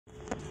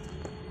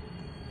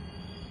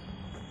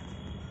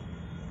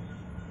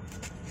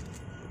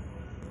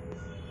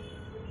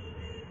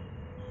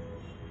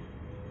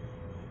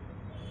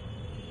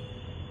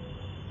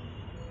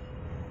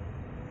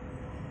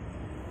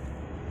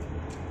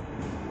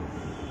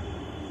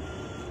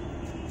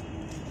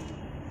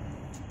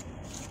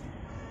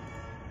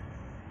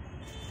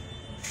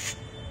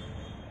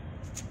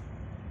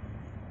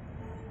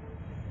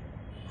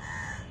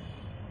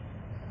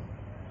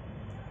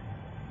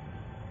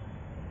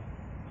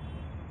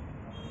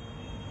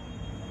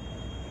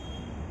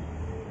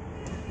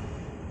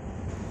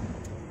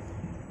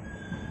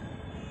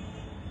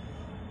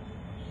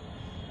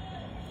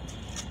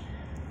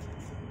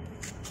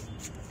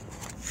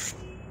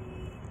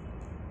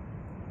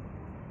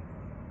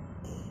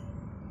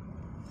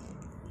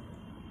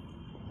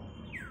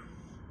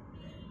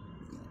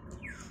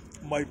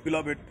my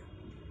beloved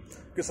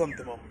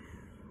chrysanthemum.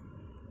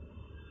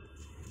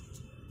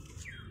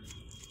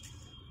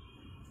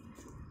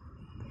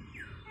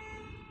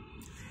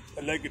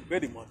 I like it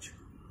very much.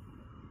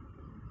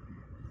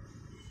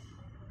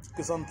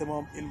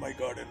 Chrysanthemum in my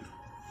garden.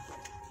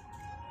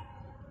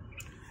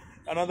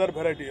 Another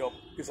variety of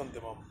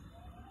chrysanthemum.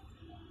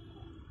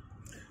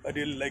 I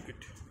really like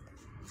it.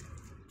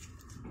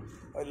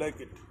 I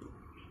like it.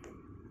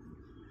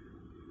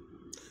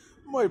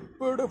 My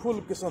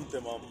beautiful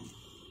chrysanthemum.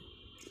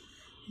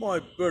 My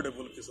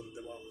beautiful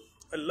chrysanthemum.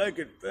 I like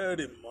it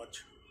very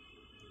much.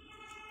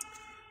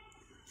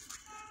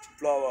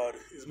 Flower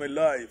is my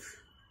life.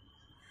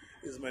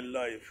 Is my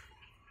life.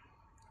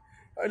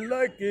 I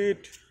like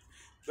it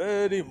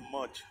very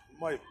much.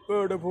 My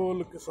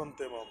beautiful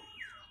chrysanthemum.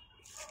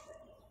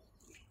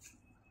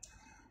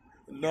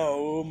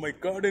 Now my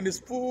garden is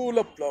full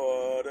of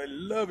flower. I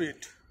love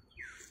it.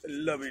 I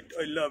love it.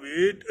 I love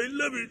it. I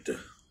love it.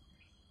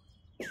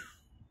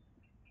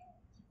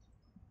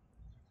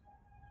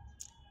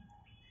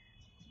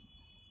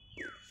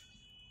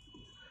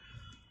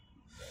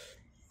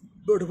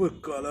 Beautiful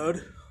color.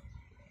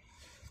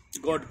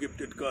 God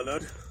gifted color.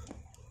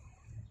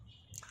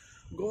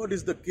 God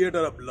is the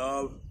creator of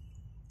love.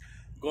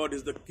 God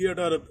is the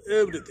creator of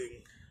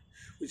everything,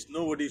 which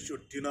nobody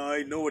should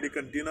deny, nobody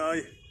can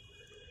deny.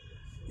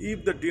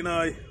 If they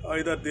deny,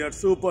 either they are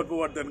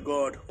superpower than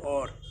God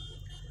or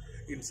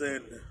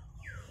insane.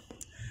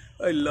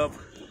 I love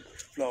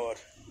flower.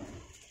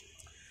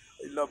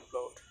 I love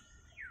flower.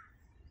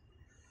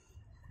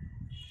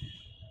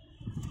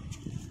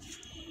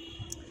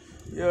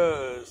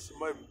 Yes,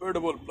 my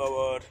beautiful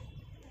flower.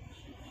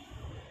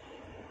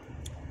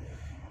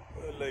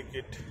 I like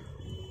it.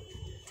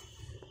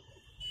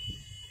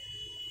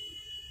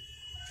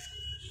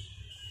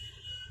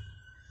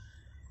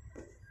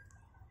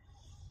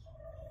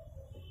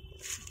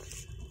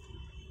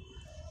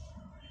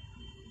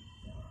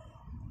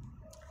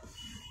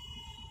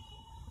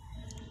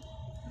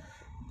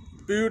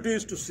 Beauty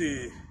is to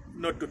see,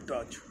 not to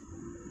touch.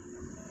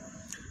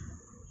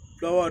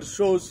 Flower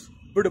shows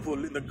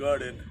beautiful in the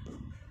garden.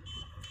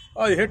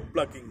 I hate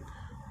plucking.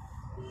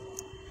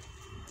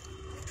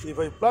 If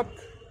I pluck,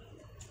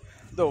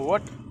 the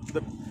what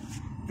the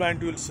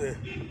plant will say.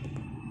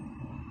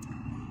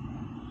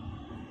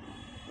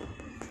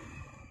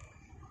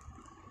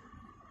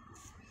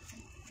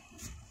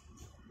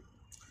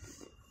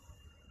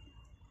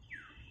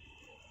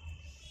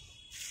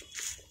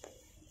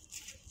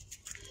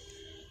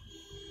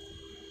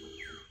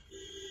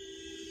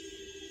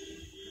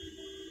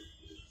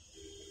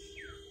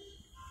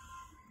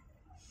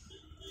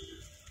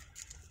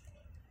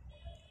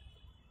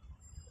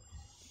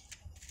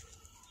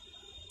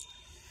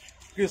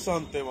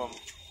 Chrysanthemum.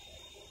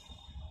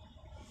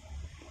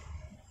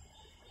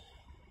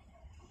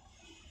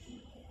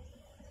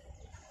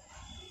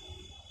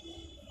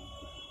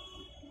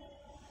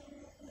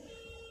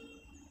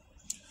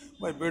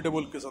 My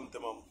beautiful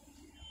chrysanthemum.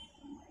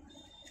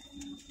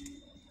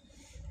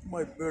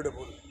 My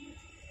beautiful.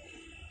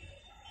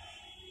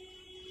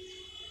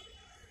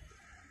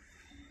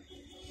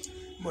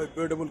 My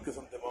beautiful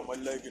chrysanthemum. I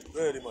like it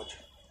very much.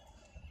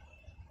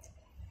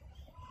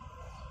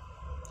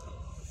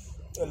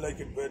 I like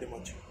it very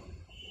much.